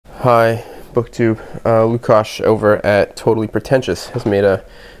Hi, BookTube. Lukas over at Totally Pretentious has made a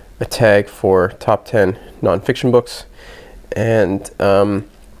tag for top 10 nonfiction books, and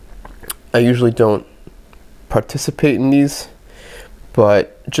I usually don't participate in these,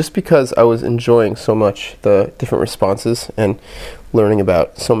 but just because I was enjoying so much the different responses and learning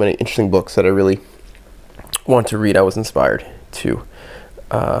about so many interesting books that I really want to read, I was inspired to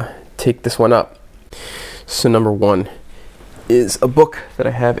take this one up. So number one is a book that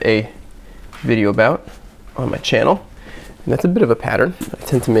I have a video about on my channel, and that's a bit of a pattern. I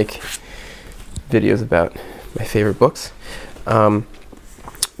tend to make videos about my favorite books. The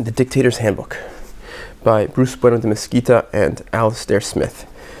Dictator's Handbook by Bruce Bueno de Mesquita and Alistair Smith.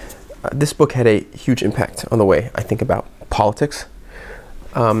 This book had a huge impact on the way I think about politics.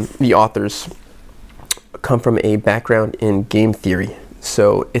 The authors come from a background in game theory,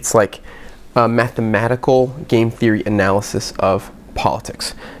 so it's like a mathematical game theory analysis of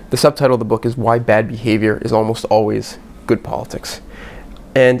politics. The subtitle of the book is Why Bad Behavior is Almost Always Good Politics.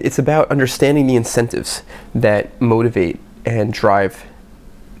 And it's about understanding the incentives that motivate and drive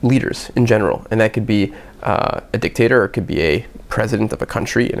leaders in general. And that could be a dictator, or it could be a president of a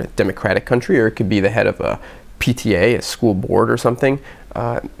country in a democratic country, or it could be the head of a PTA, a school board or something,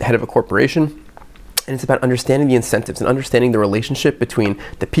 head of a corporation. And it's about understanding the incentives and understanding the relationship between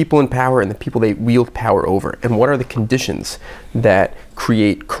the people in power and the people they wield power over, and what are the conditions that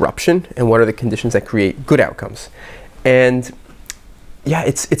create corruption and what are the conditions that create good outcomes. And yeah,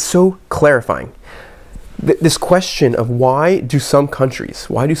 it's so clarifying. This question of why do some countries,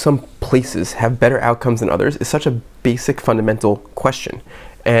 why do some places have better outcomes than others is such a basic fundamental question.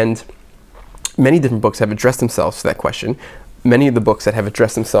 And many different books have addressed themselves to that question. Many of the books that have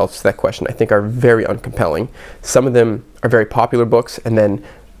addressed themselves to that question I think are very uncompelling. Some of them are very popular books, and then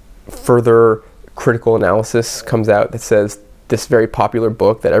further critical analysis comes out that says this very popular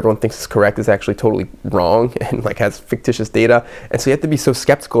book that everyone thinks is correct is actually totally wrong and like has fictitious data. And so you have to be so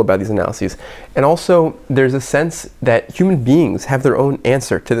skeptical about these analyses. And also there's a sense that human beings have their own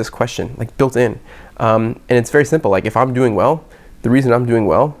answer to this question, like built in. And it's very simple. Like if I'm doing well, the reason I'm doing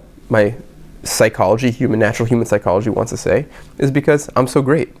well, my psychology, natural human psychology wants to say, is because I'm so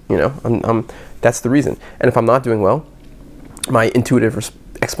great, you know, that's the reason. And if I'm not doing well, my intuitive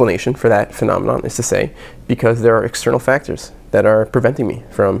explanation for that phenomenon is to say, because there are external factors that are preventing me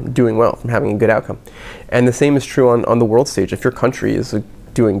from doing well, from having a good outcome. And the same is true on the world stage. If your country is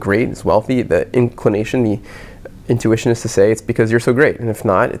doing great, is wealthy, the inclination, the intuition is to say it's because you're so great. And if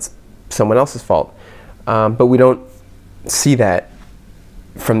not, it's someone else's fault. But we don't see that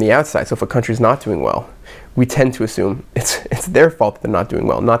from the outside. So if a country's not doing well, we tend to assume it's their fault that they're not doing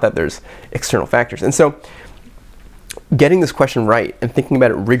well, not that there's external factors. And so getting this question right and thinking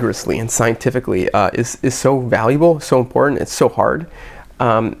about it rigorously and scientifically is so valuable, so important, it's so hard.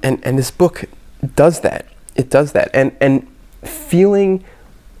 And this book does that. It does that. And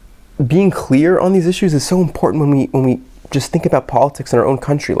being clear on these issues is so important when we just think about politics in our own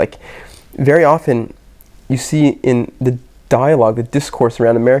country. Like very often you see in the dialogue, the discourse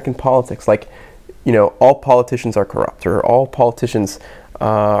around American politics, like, you know, all politicians are corrupt, or all politicians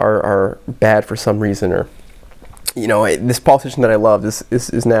are bad for some reason, or, you know, this politician that I love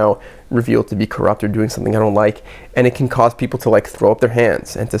is now revealed to be corrupt or doing something I don't like, and it can cause people to like throw up their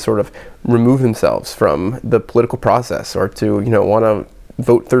hands and to sort of remove themselves from the political process, or to, you know, want to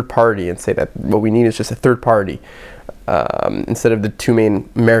vote third party and say that what we need is just a third party instead of the two main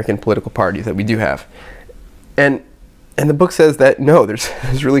American political parties that we do have. And the book says that no, there's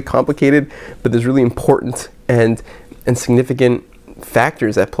really complicated, but there's really important and significant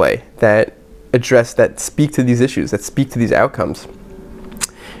factors at play that speak to these issues, that speak to these outcomes.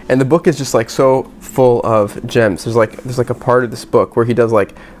 And the book is just like so full of gems. There's like a part of this book where he does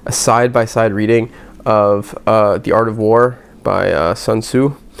like a side-by-side reading of The Art of War by Sun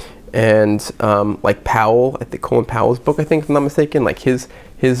Tzu, and like Powell, I think Colin Powell's book, I think if I'm not mistaken, like his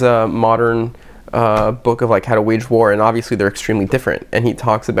modern book of like how to wage war, and obviously they're extremely different, and he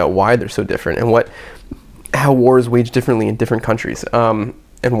talks about why they're so different and how war is waged differently in different countries, and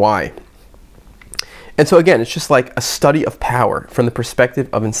why. And so again, it's just like a study of power from the perspective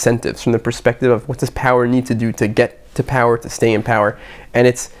of incentives, from the perspective of what does power need to do to get to power, to stay in power. And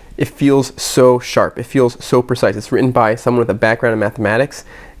it feels so sharp, it feels so precise. It's written by someone with a background in mathematics,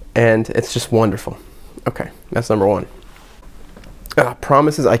 and it's just wonderful. Okay, that's number one.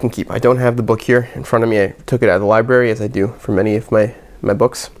 Promises I Can Keep. I don't have the book here in front of me. I took it out of the library, as I do for many of my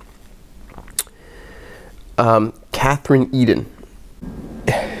books. Catherine Eden.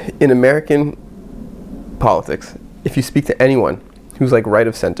 In American politics, if you speak to anyone who's like right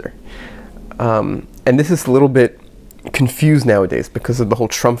of center, and this is a little bit confused nowadays because of the whole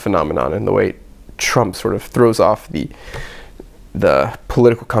Trump phenomenon and the way Trump sort of throws off the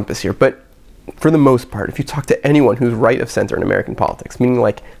political compass here. But for the most part, if you talk to anyone who's right of center in American politics, meaning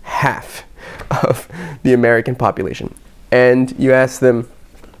like half of the American population, and you ask them,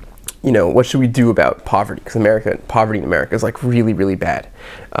 you know, what should we do about poverty? Because poverty in America is like really, really bad.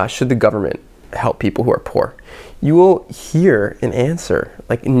 Should the government help people who are poor? You will hear an answer,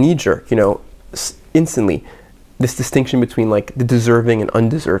 like knee-jerk, you know, instantly, this distinction between like the deserving and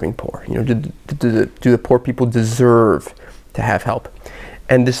undeserving poor. You know, do the poor people deserve to have help?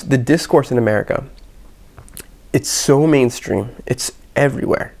 And the discourse in America, it's so mainstream, it's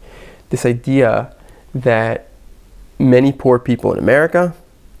everywhere. This idea that many poor people in America,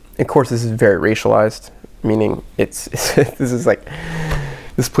 of course this is very racialized, meaning this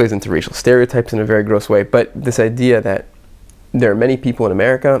plays into racial stereotypes in a very gross way, but this idea that there are many people in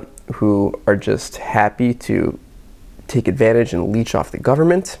America who are just happy to take advantage and leech off the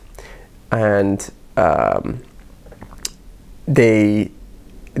government, and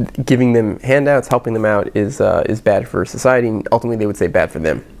giving them handouts, helping them out is bad for society, and ultimately they would say bad for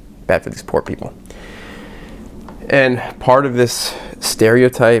them, bad for these poor people. And part of this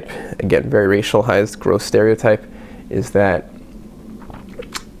stereotype, again, very racialized, gross stereotype, is that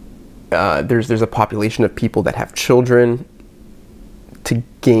there's a population of people that have children to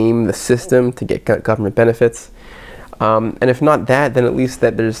game the system to get government benefits. And if not that, then at least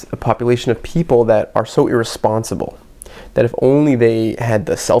that there's a population of people that are so irresponsible that if only they had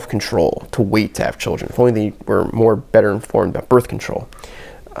the self-control to wait to have children, if only they were better informed about birth control,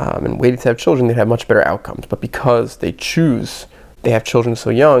 and waited to have children, they'd have much better outcomes. But because they have children so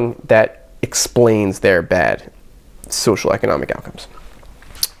young, that explains their bad social economic outcomes.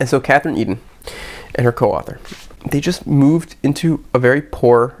 And so Catherine Eden and her co-author, they just moved into a very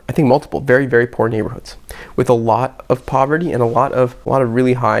poor, I think multiple, very, very poor neighborhoods with a lot of poverty and a lot of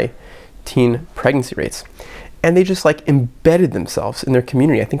really high teen pregnancy rates. And they just like embedded themselves in their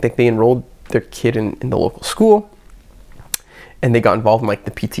community. I think that they enrolled their kid in the local school, and they got involved in like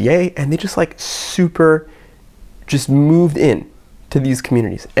the PTA, and they just like just moved in to these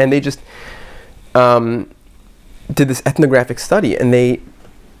communities. And they just did this ethnographic study, and they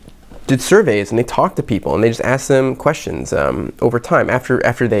did surveys, and they talked to people, and they just asked them questions over time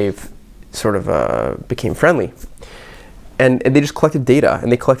after they've sort of became friendly. And they just collected data,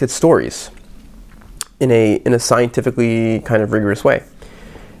 and they collected stories in a scientifically kind of rigorous way.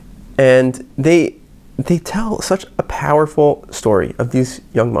 And they tell such a powerful story of these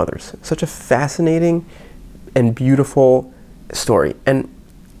young mothers, such a fascinating and beautiful story. And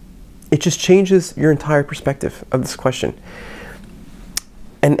it just changes your entire perspective of this question.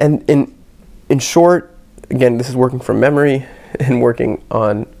 And in short, again, this is working from memory and working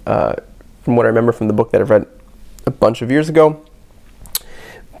on, from what I remember from the book that I've read a bunch of years ago.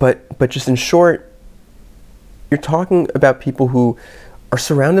 But just in short, you're talking about people who are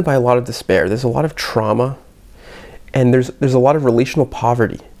surrounded by a lot of despair. There's a lot of trauma, and there's a lot of relational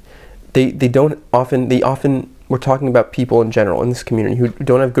poverty. We're talking about people in general in this community who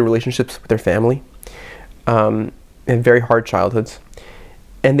don't have good relationships with their family, and very hard childhoods,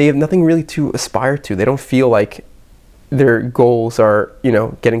 and they have nothing really to aspire to. They don't feel like their goals are, you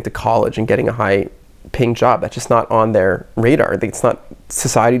know, getting to college and getting a high-paying job. That's just not on their radar. It's not.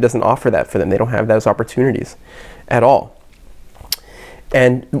 Society doesn't offer that for them. They don't have those opportunities at all.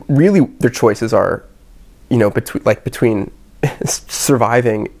 And really, their choices are, you know, between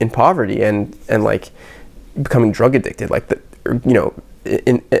surviving in poverty and like becoming drug addicted.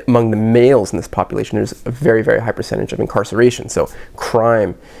 Among the males in this population, there's a very, very high percentage of incarceration. So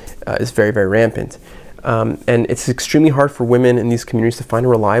crime is very, very rampant. And it's extremely hard for women in these communities to find a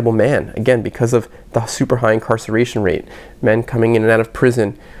reliable man, again, because of the super high incarceration rate, men coming in and out of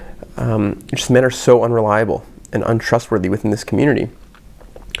prison. Just men are so unreliable and untrustworthy within this community.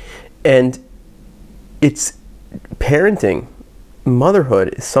 And it's parenting,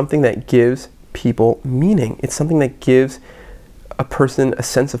 motherhood is something that gives people meaning. It's something that gives a person a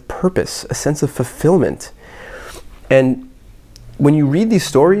sense of purpose, a sense of fulfillment. And when you read these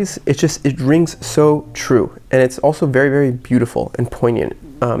stories, it rings so true. And it's also very, very beautiful and poignant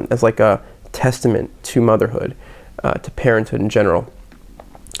as like a testament to motherhood, to parenthood in general.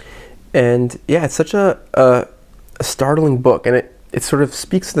 And yeah, it's such a startling book. And it sort of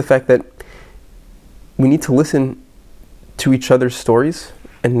speaks to the fact that we need to listen to each other's stories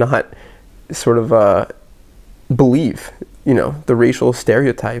and not sort of believe, you know, the racial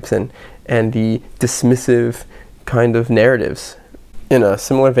stereotypes and the dismissive kind of narratives. In a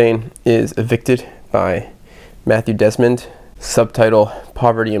similar vein is Evicted by Matthew Desmond, subtitle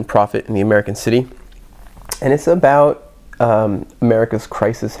Poverty and Profit in the American City. And it's about America's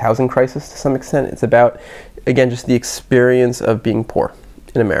housing crisis to some extent. It's about, again, just the experience of being poor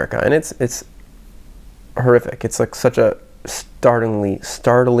in America. And it's horrific. It's like such a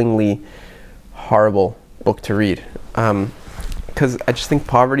startlingly horrible book to read. Because I just think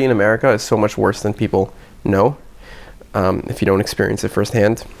poverty in America is so much worse than people know, if you don't experience it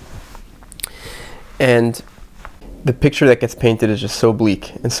firsthand. And the picture that gets painted is just so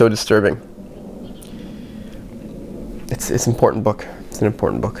bleak and so disturbing. It's an important book. It's an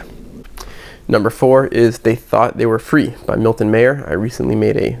important book. Number 4 is They Thought They Were Free by Milton Mayer. I recently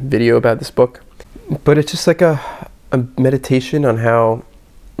made a video about this book. But it's just like a meditation on how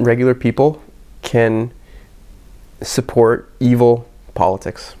regular people can support evil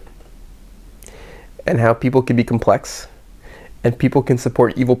politics. And how people can be complex. And people can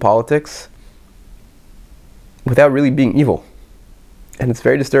support evil politics without really being evil. And it's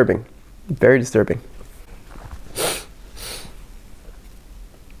very disturbing. Very disturbing.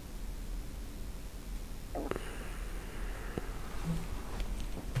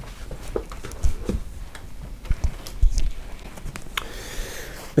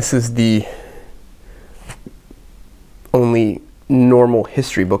 This is the only normal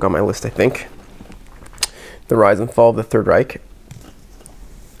history book on my list, I think. The Rise and Fall of the Third Reich.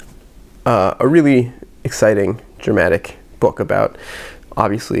 A really exciting, dramatic book about,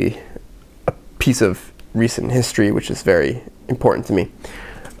 obviously, a piece of recent history which is very important to me.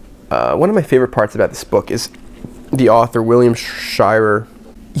 One of my favorite parts about this book is the author, William Shirer.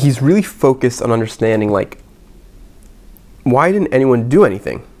 He's really focused on understanding, like, why didn't anyone do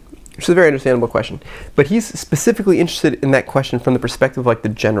anything? Which is a very understandable question. But he's specifically interested in that question from the perspective of like the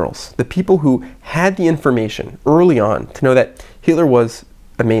generals, the people who had the information early on to know that Hitler was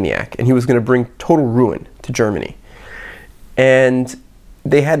a maniac and he was going to bring total ruin to Germany. And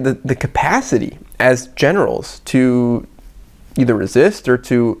they had the capacity as generals to either resist or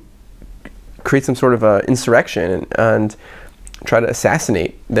to create some sort of insurrection and try to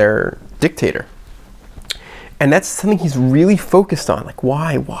assassinate their dictator. And that's something he's really focused on. Like,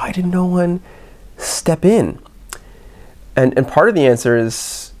 why? Why did no one step in? And part of the answer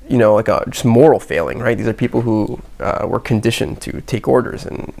is, you know, like a just moral failing, right? These are people who were conditioned to take orders,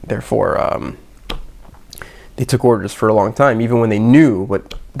 and therefore they took orders for a long time, even when they knew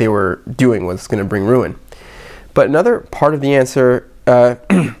what they were doing was going to bring ruin. But another part of the answer, but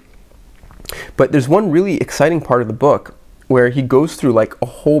there's one really exciting part of the book where he goes through like a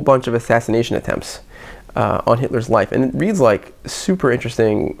whole bunch of assassination attempts on Hitler's life, and it reads like super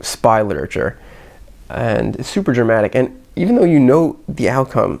interesting spy literature, and it's super dramatic. And even though you know the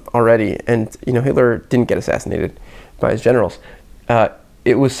outcome already, and you know Hitler didn't get assassinated by his generals,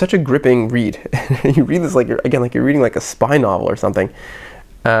 it was such a gripping read. You read this like you're reading like a spy novel or something,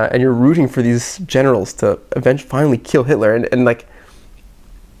 and you're rooting for these generals to eventually finally kill Hitler, and like,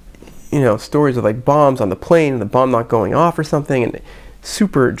 you know, stories of like bombs on the plane and the bomb not going off or something, and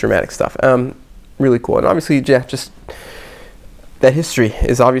super dramatic stuff. Really cool. And obviously, yeah, just that history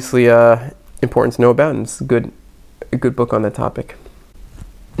is obviously important to know about, and it's a good book on that topic.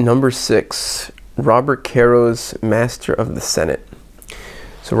 Number 6, Robert Caro's Master of the Senate.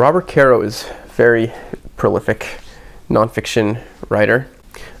 So Robert Caro is a very prolific nonfiction writer.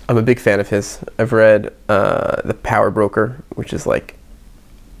 I'm a big fan of his. I've read The Power Broker, which is like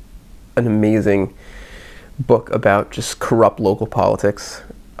an amazing book about just corrupt local politics.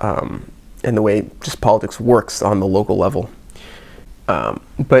 And the way just politics works on the local level.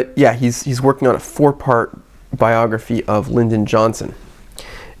 But yeah, he's working on a 4-part biography of Lyndon Johnson.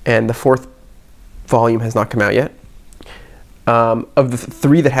 And the 4th volume has not come out yet. Of the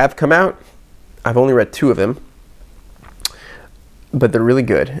 3 that have come out, I've only read 2 of them. But they're really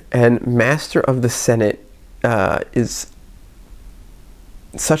good. And Master of the Senate is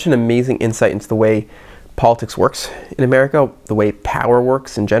such an amazing insight into the way politics works in America, the way power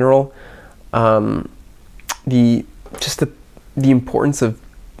works in general. The importance of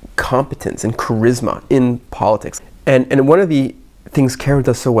competence and charisma in politics. And one of the things Caro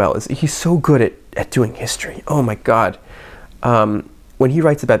does so well is he's so good at doing history. Oh my God. When he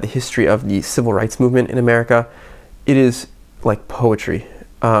writes about the history of the civil rights movement in America, it is like poetry.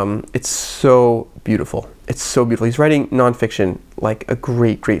 It's so beautiful. It's so beautiful. He's writing nonfiction like a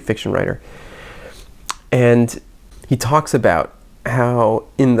great fiction writer. And he talks about how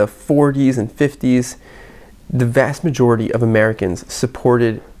in the 40s and 50s, the vast majority of Americans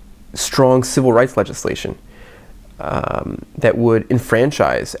supported strong civil rights legislation that would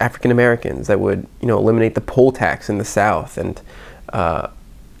enfranchise African Americans, that would, you know, eliminate the poll tax in the South, and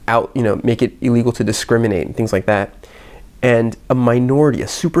make it illegal to discriminate and things like that. And a minority, a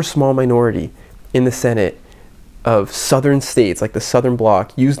super small minority in the Senate, southern states, like the Southern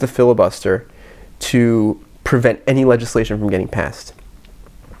Bloc, used the filibuster to prevent any legislation from getting passed.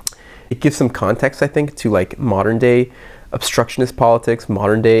 It gives some context, I think, to like modern day obstructionist politics,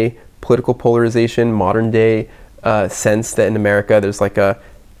 modern day political polarization, modern day sense that in America there's like a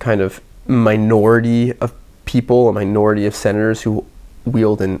kind of minority of people, a minority of senators who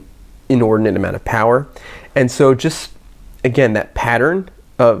wield an inordinate amount of power. And so just, again, that pattern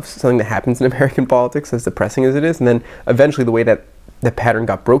of something that happens in American politics, as depressing as it is, and then eventually the way that the pattern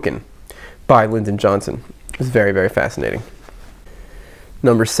got broken by Lyndon Johnson is very, very fascinating.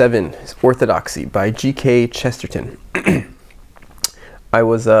 Number 7 is Orthodoxy by G.K. Chesterton.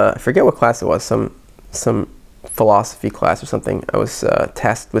 I forget what class it was, some philosophy class or something. I was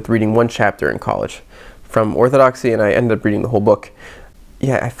tasked with reading one chapter in college from Orthodoxy, and I ended up reading the whole book.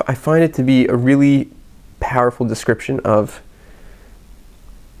 Yeah, I find it to be a really powerful description of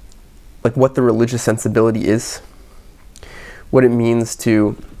like what the religious sensibility is, what it means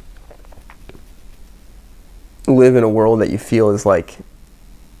to live in a world that you feel is like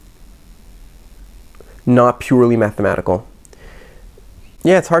not purely mathematical.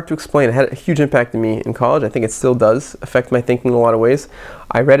 Yeah, it's hard to explain. It had a huge impact on me in college. I think it still does affect my thinking in a lot of ways.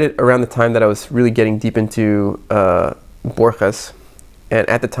 I read it around the time that I was really getting deep into Borges, and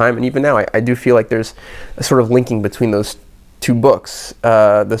at the time, and even now, I do feel like there's a sort of linking between those two books,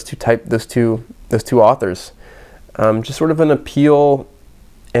 those two authors. Just sort of an appeal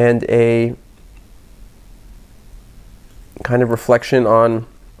and a kind of reflection on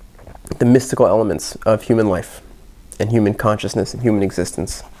the mystical elements of human life and human consciousness and human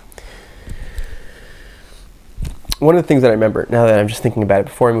existence. One of the things that I remember, now that I'm just thinking about it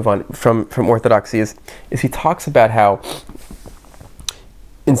before I move on from Orthodoxy, is he talks about how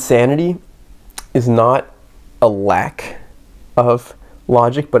insanity is not a lack of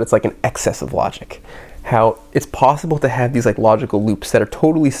logic, but it's like an excess of logic. How it's possible to have these like logical loops that are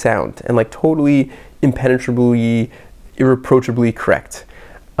totally sound and like totally impenetrably, irreproachably correct.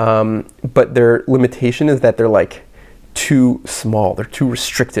 But their limitation is that they're like too small, they're too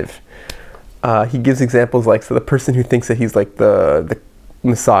restrictive. He gives examples like, so the person who thinks that he's like the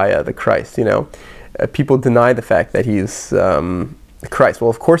Messiah, the Christ, you know, people deny the fact that he's Christ. Well,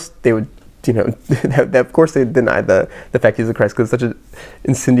 of course they would, you know, of course they deny the fact he's the Christ, because it's such an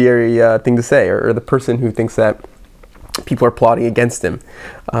incendiary thing to say. Or the person who thinks that people are plotting against him.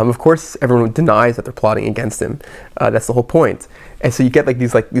 Of course, everyone denies that they're plotting against him. That's the whole point. And so you get like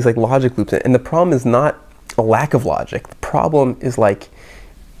these logic loops. And the problem is not a lack of logic. The problem is like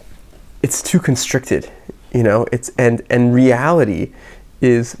it's too constricted. You know, and reality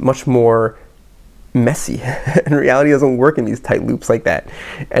is much more messy, and reality doesn't work in these tight loops like that.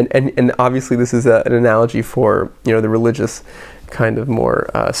 And obviously this is an analogy for, you know, the religious kind of more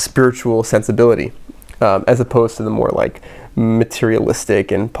spiritual sensibility, as opposed to the more like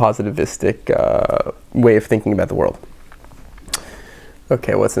materialistic and positivistic way of thinking about the world.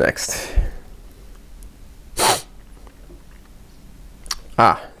 Okay, what's next?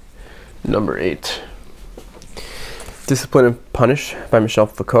 Number 8. Discipline and Punish by Michel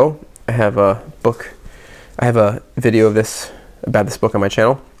Foucault. I have a video of this, about this book on my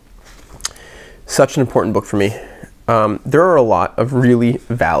channel. Such an important book for me. There are a lot of really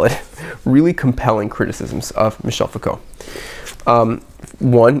valid, really compelling criticisms of Michel Foucault.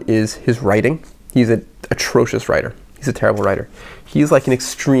 One is his writing. He's an atrocious writer. He's a terrible writer. He's like an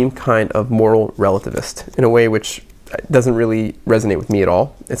extreme kind of moral relativist in a way which doesn't really resonate with me at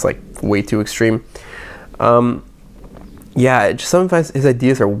all. It's like way too extreme. Yeah, just some of his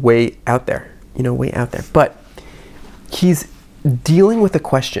ideas are way out there, you know, way out there. But he's dealing with the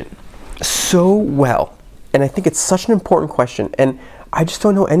question so well, and I think it's such an important question, and I just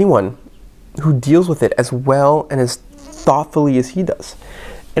don't know anyone who deals with it as well and as thoughtfully as he does.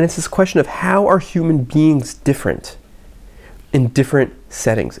 And it's this question of how are human beings different in different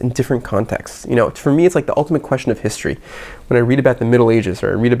settings, in different contexts. You know, for me, it's like the ultimate question of history. When I read about the Middle Ages, or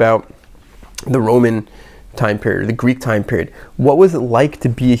I read about the Roman time period, or the Greek time period, what was it like to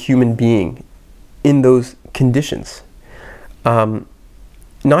be a human being in those conditions?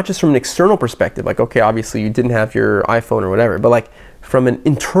 Not just from an external perspective, like, okay, obviously you didn't have your iPhone or whatever, but like from an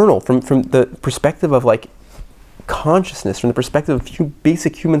internal, from the perspective of like consciousness, from the perspective of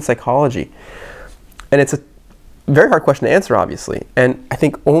basic human psychology. And it's a very hard question to answer, obviously. And I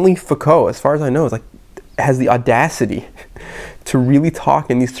think only Foucault, as far as I know, is like has the audacity to really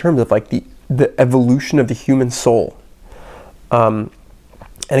talk in these terms of like the evolution of the human soul. And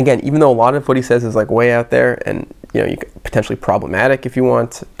again, even though a lot of what he says is like way out there, and you know, you could potentially problematic if you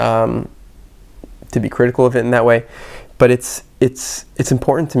want to be critical of it in that way, but it's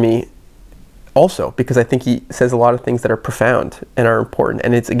important to me also, because I think he says a lot of things that are profound and are important.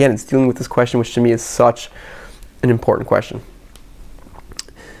 And it's dealing with this question, which to me is such an important question.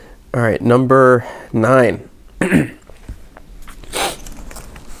 All right, number 9.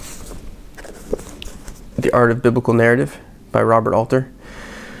 The Art of Biblical Narrative by Robert Alter.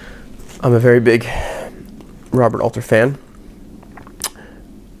 I'm a very big Robert Alter fan.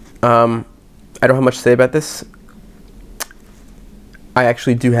 I don't have much to say about this. I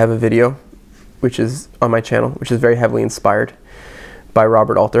actually do have a video which is on my channel, which is very heavily inspired by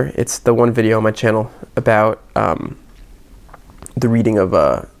Robert Alter. It's the one video on my channel about the reading of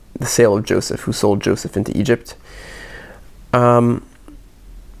the sale of Joseph, who sold Joseph into Egypt.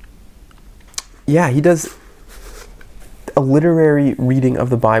 Yeah, he does a literary reading of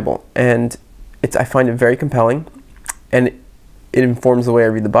the Bible, and I find it very compelling, and it informs the way I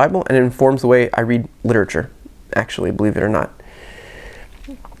read the Bible, and it informs the way I read literature, actually, believe it or not.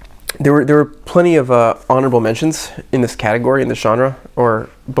 There were plenty of honorable mentions in this category, in this genre, or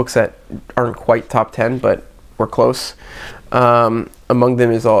books that aren't quite top 10, but were close. Among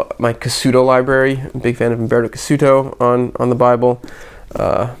them is my Cassuto library. I'm a big fan of Umberto Cassuto on the Bible.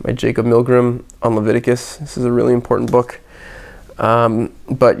 My Jacob Milgram on Leviticus. This is a really important book.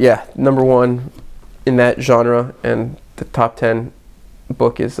 But yeah, number 1 in that genre and the top 10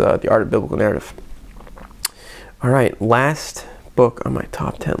 book is The Art of Biblical Narrative. All right, last book on my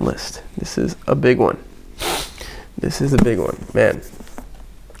top 10 list. This is a big one. This is a big one, man.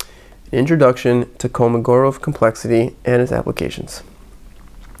 Introduction to Kolmogorov Complexity and its Applications.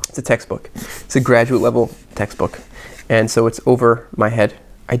 It's a textbook. It's a graduate level textbook. And so it's over my head.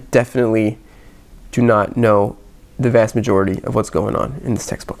 I definitely do not know the vast majority of what's going on in this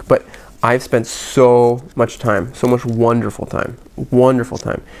textbook. But I've spent so much time, so much wonderful time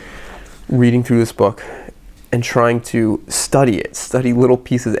reading through this book and trying to study it, study little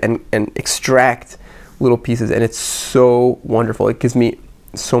pieces and extract little pieces. And it's so wonderful. It gives me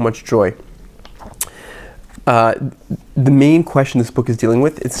so much joy. The main question this book is dealing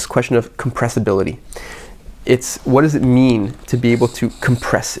with is this question of compressibility. It's what does it mean to be able to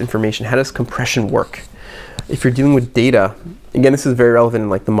compress information? How does compression work? If you're dealing with data, again, this is very relevant in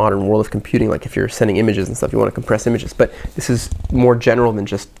like the modern world of computing. Like if you're sending images and stuff, you want to compress images. But this is more general than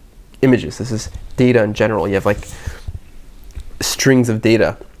just images. This is data in general. You have like strings of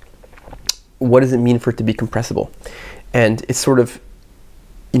data. What does it mean for it to be compressible? And it's sort of,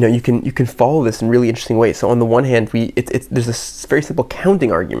 you know, you can follow this in really interesting ways. So on the one hand, there's this very simple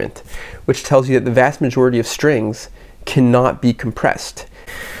counting argument, which tells you that the vast majority of strings cannot be compressed.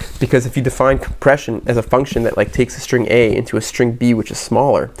 Because if you define compression as a function that like takes a string A into a string B, which is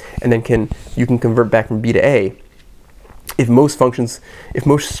smaller, and then you can convert back from B to A, if most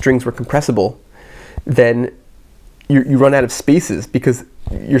strings were compressible, then you run out of spaces, because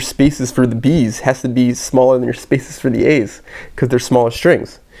your spaces for the B's has to be smaller than your spaces for the A's, because they're smaller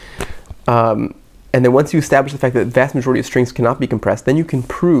strings. And then once you establish the fact that the vast majority of strings cannot be compressed, then you can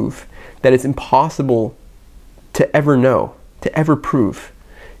prove that it's impossible to ever prove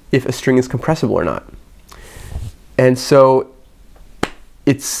if a string is compressible or not. And so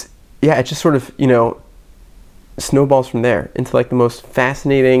it just sort of, you know, snowballs from there into like the most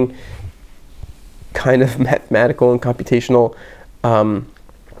fascinating kind of mathematical and computational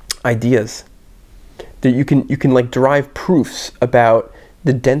ideas. That you can like derive proofs about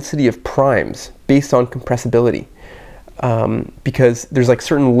the density of primes based on compressibility, because there's like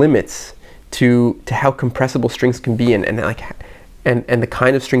certain limits to how compressible strings can be, and the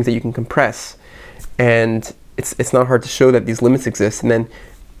kind of strings that you can compress, and it's not hard to show that these limits exist. And then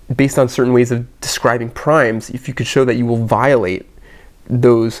based on certain ways of describing primes, if you could show that you will violate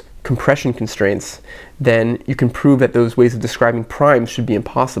those compression constraints, then you can prove that those ways of describing primes should be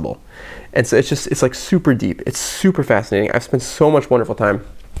impossible. And so it's like super deep. It's super fascinating. I've spent so much wonderful time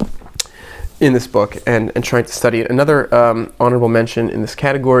in this book and trying to study it. Another honorable mention in this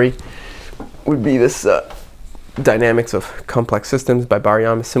category would be this Dynamics of Complex Systems by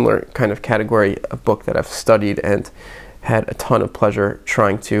Baryam, a similar kind of category, a book that I've studied and had a ton of pleasure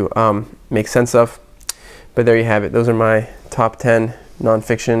trying to make sense of. But there you have it. Those are my top 10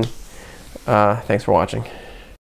 nonfiction. Thanks for watching.